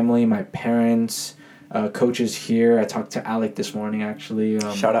 my family, my parents, coaches here. I talked to Alec this morning, actually.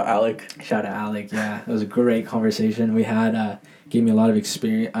 Shout out Alec. Shout out Alec. Yeah, it was a great conversation we had. Gave me a lot of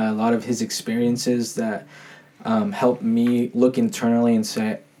experience, a lot of his experiences that helped me look internally and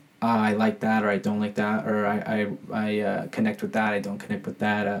say, I like that, or I don't like that, or I connect with that, I don't connect with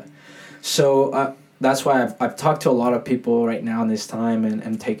that. So that's why I've talked to a lot of people right now in this time,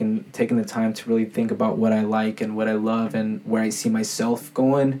 and taken the time to really think about what I like and what I love and where I see myself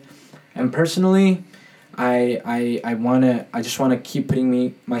going. And personally, I just wanna keep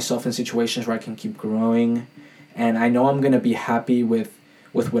putting myself in situations where I can keep growing, and I know I'm gonna be happy with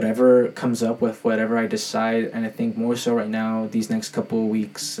whatever comes up, with whatever I decide. And I think more so right now, these next couple of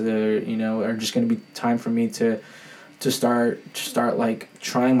weeks, are just gonna be time for me to start like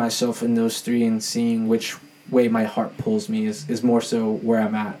trying myself in those three and seeing which way my heart pulls me is more so where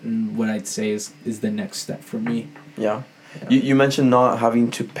I'm at, and what I'd say is the next step for me. Yeah. You mentioned not having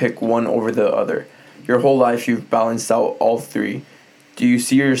to pick one over the other. Your whole life you've balanced out all three. Do you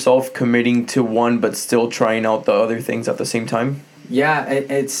see yourself committing to one but still trying out the other things at the same time? Yeah,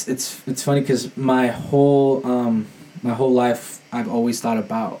 it's funny because my whole life I've always thought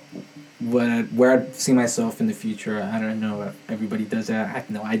about where I'd see myself in the future. I don't know if everybody does that.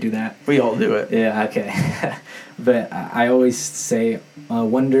 I do that. We all do it. Yeah, okay. But I always say,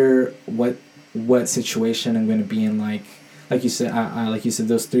 wonder what situation I'm going to be in. Like you said,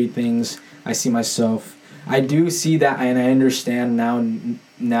 those three things. I see myself. I do see that, and I understand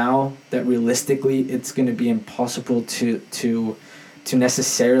now that realistically it's going to be impossible to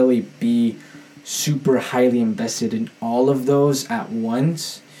necessarily be super highly invested in all of those at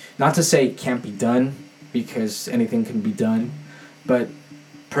once. Not to say it can't be done, because anything can be done, but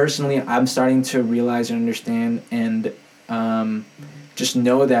personally I'm starting to realize and understand, and just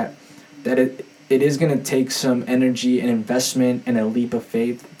know that it is going to take some energy and investment and a leap of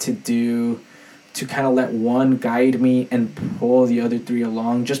faith to kind of let one guide me and pull the other three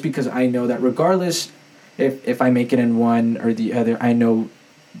along, just because I know that regardless if I make it in one or the other, I know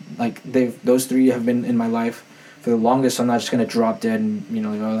like those three have been in my life for the longest. So I'm not just going to drop dead and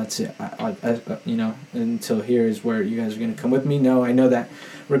that's it, until here is where you guys are going to come with me. No, I know that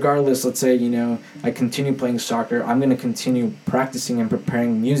regardless, let's say I continue playing soccer, I'm going to continue practicing and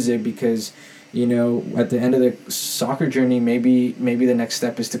preparing music, because at the end of the soccer journey, maybe the next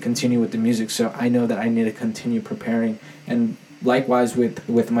step is to continue with the music. So I know that I need to continue preparing. And likewise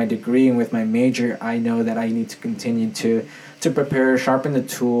with my degree and with my major, I know that I need to continue to prepare, sharpen the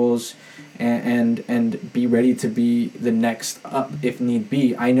tools, and be ready to be the next up if need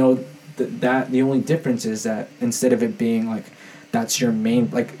be. I know that the only difference is that instead of it being like that's your main,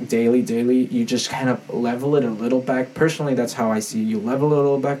 like daily, you just kind of level it a little back. Personally, that's how I see it. You level it a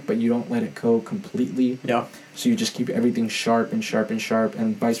little back, but you don't let it go completely. Yeah. So you just keep everything sharp, and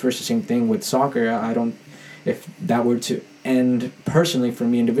vice versa. Same thing with soccer. If that were to end personally for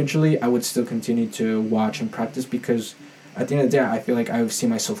me individually, I would still continue to watch and practice, because at the end of the day, I feel like I see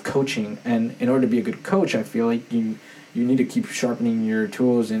myself coaching, and in order to be a good coach, I feel like you need to keep sharpening your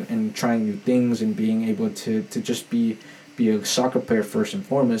tools and trying new things, and being able to just be a soccer player first and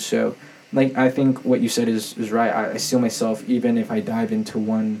foremost. So I think what you said is right. I see myself, even if I dive into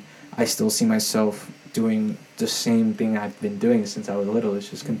one, I still see myself doing the same thing I've been doing since I was little. It's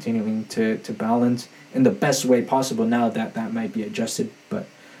just continuing to balance in the best way possible. Now that might be adjusted, but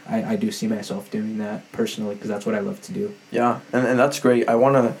I do see myself doing that personally, because that's what I love to do. Yeah, and that's great. I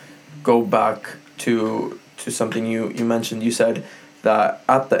want to go back to something you mentioned. You said that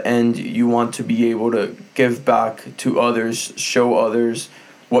at the end you want to be able to give back to others, show others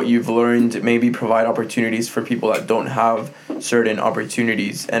what you've learned, maybe provide opportunities for people that don't have certain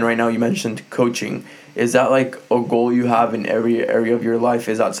opportunities. And right now you mentioned coaching. Is that like a goal you have in every area of your life?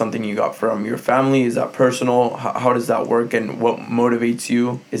 Is that something you got from your family? Is that personal? How does that work, and what motivates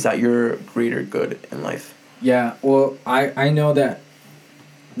you? Is that your greater good in life? Yeah, well, I know that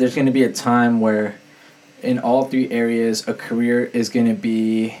there's going to be a time where in all three areas a career is going to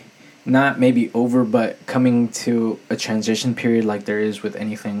be not maybe over, but coming to a transition period, like there is with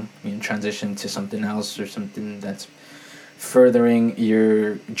anything. Transition to something else, or something that's furthering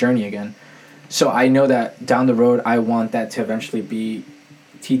your journey again. So I know that down the road I want that to eventually be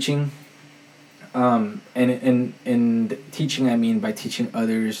teaching. And in teaching, I mean by teaching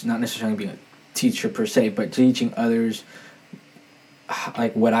others, not necessarily being a teacher per se, but teaching others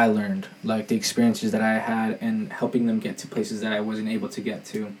like what I learned, like the experiences that I had, and helping them get to places that I wasn't able to get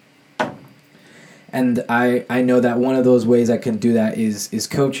to. And I know that one of those ways I can do that is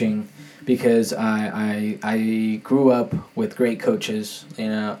coaching. because I grew up with great coaches.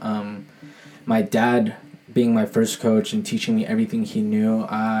 My dad being my first coach and teaching me everything he knew,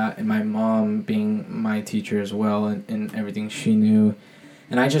 and my mom being my teacher as well, and everything she knew.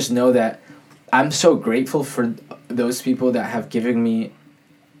 And I just know that I'm so grateful for those people that have given me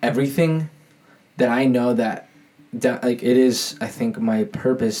everything, that I know that like it is, I think, my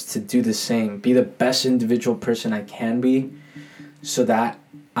purpose to do the same, be the best individual person I can be, so that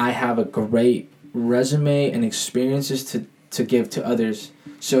I have a great resume and experiences to give to others.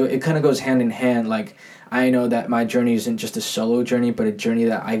 So it kind of goes hand in hand. Like, I know that my journey isn't just a solo journey, but a journey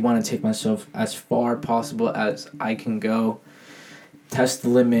that I want to take myself as far possible as I can go, test the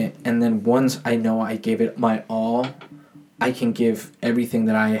limit, and then once I know I gave it my all, I can give everything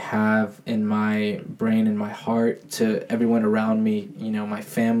that I have in my brain and my heart to everyone around me, my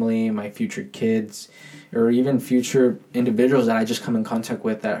family, my future kids, or even future individuals that I just come in contact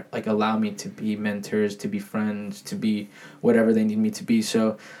with that like allow me to be mentors, to be friends, to be whatever they need me to be.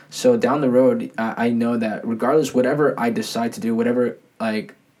 So down the road, I know that regardless, whatever I decide to do, whatever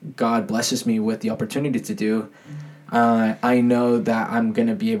like God blesses me with the opportunity to do, I know that I'm going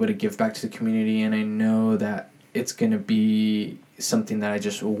to be able to give back to the community, and I know that it's going to be something that I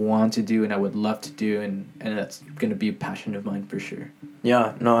just want to do and I would love to do, and that's going to be a passion of mine for sure.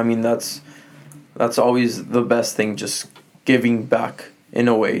 Yeah, no, I mean, that's always the best thing, just giving back in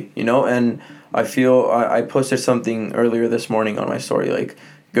a way, and I feel I posted something earlier this morning on my story, like,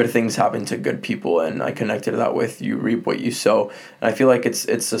 good things happen to good people, and I connected that with you reap what you sow. And I feel like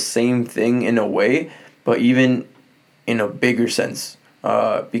it's the same thing in a way, but even in a bigger sense,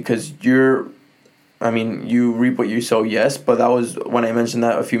 because you reap what you sow, yes, but that was, when I mentioned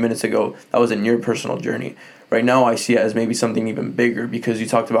that a few minutes ago, that was in your personal journey. Right now, I see it as maybe something even bigger, because you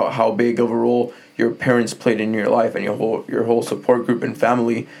talked about how big of a role your parents played in your life and your whole support group and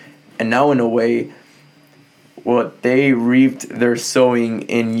family. And now, in a way, what they reaped, they're sowing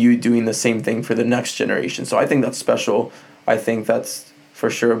in you doing the same thing for the next generation. So I think that's special. I think that's for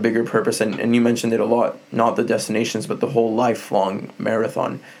sure a bigger purpose. And you mentioned it a lot, not the destinations, but the whole lifelong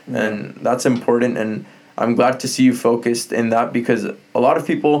marathon. Mm-hmm. And that's important. And I'm glad to see you focused in that, because a lot of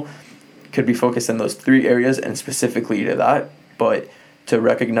people could be focused in those 3 areas and specifically to that, but to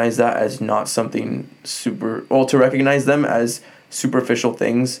recognize that as not something to recognize them as superficial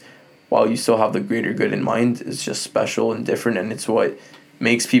things while you still have the greater good in mind is just special and different, and it's what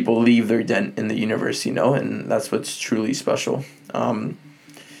makes people leave their dent in the universe, and that's what's truly special.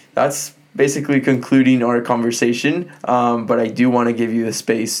 That's basically concluding our conversation, but I do want to give you the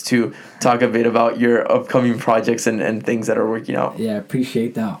space to talk a bit about your upcoming projects and things that are working out. Yeah, I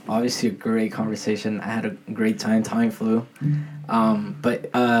appreciate that. Obviously a great conversation. I had a great time. Time flew.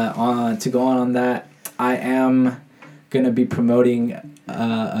 But to go on that, I am going to be promoting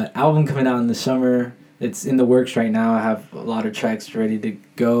an album coming out in the summer. It's in the works right now. I have a lot of tracks ready to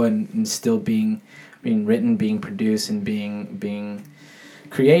go and still being written, being produced, and being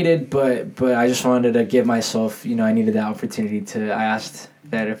created, but I just wanted to give myself, I needed that opportunity I asked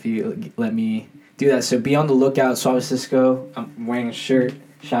that if you let me do that. So be on the lookout. SUAVECISCO. I'm wearing a shirt.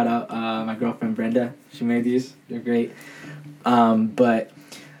 Shout out my girlfriend Brenda. She made these. They're great. But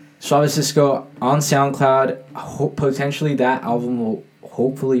SUAVECISCO on SoundCloud. Potentially that album will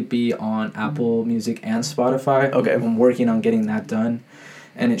hopefully be on Apple Music and Spotify. Okay. I'm working on getting that done,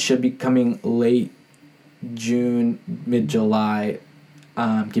 and it should be coming late June, mid-July.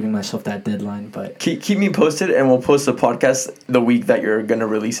 Giving myself that deadline, but keep me posted, and we'll post the podcast the week that you're gonna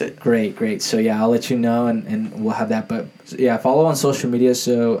release it. Great. So yeah, I'll let you know, and we'll have that. But yeah, follow on social media,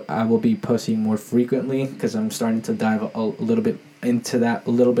 so I will be posting more frequently, because I'm starting to dive a little bit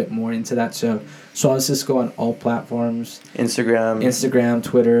more into that. So SUAVECISCO on all platforms: Instagram,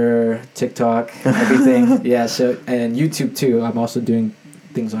 Twitter, TikTok, everything. Yeah. So, and YouTube too. I'm also doing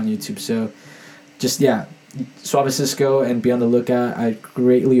things on YouTube. So just SUAVECISCO, and be on the lookout. I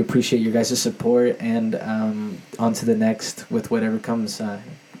greatly appreciate your guys' support, and on to the next with whatever comes.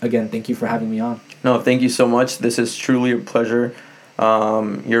 Again, thank you for having me on. No, thank you so much. This is truly a pleasure.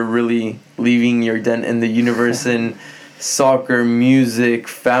 You're really leaving your dent in the universe in soccer, music,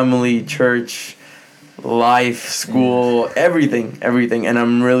 family, church, life, school, everything. And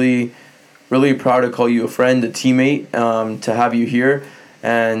I'm really, really proud to call you a friend, a teammate, to have you here.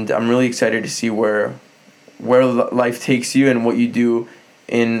 And I'm really excited to see where life takes you and what you do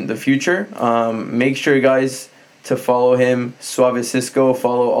in the future. Make sure, guys, to follow him, SUAVECISCO.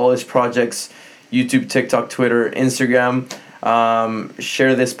 Follow all his projects, YouTube, TikTok, Twitter, Instagram.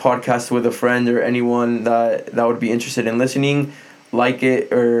 Share this podcast with a friend or anyone that would be interested in listening. like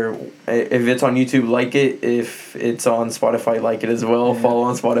it, or if it's on YouTube, like it. If it's on Spotify, like it as well. Yeah. Follow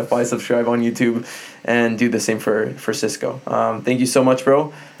on Spotify, subscribe on YouTube, and do the same for Cisco. Thank you so much,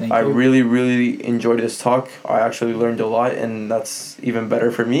 bro. Thank I you. really enjoyed this talk. I actually learned a lot, and that's even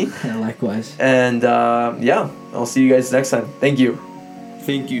better for me. Yeah, likewise. And yeah, I'll see you guys next time. Thank you.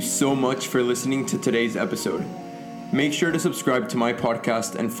 Thank you so much for listening to today's episode. Make sure to subscribe to my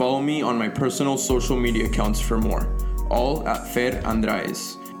podcast and follow me on my personal social media accounts for more. All at Fer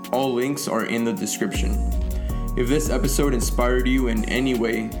Andraez. All links are in the description. If this episode inspired you in any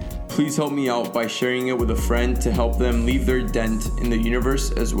way, please help me out by sharing it with a friend to help them leave their dent in the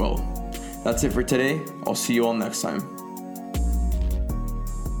universe as well. That's it for today. I'll see you all next time.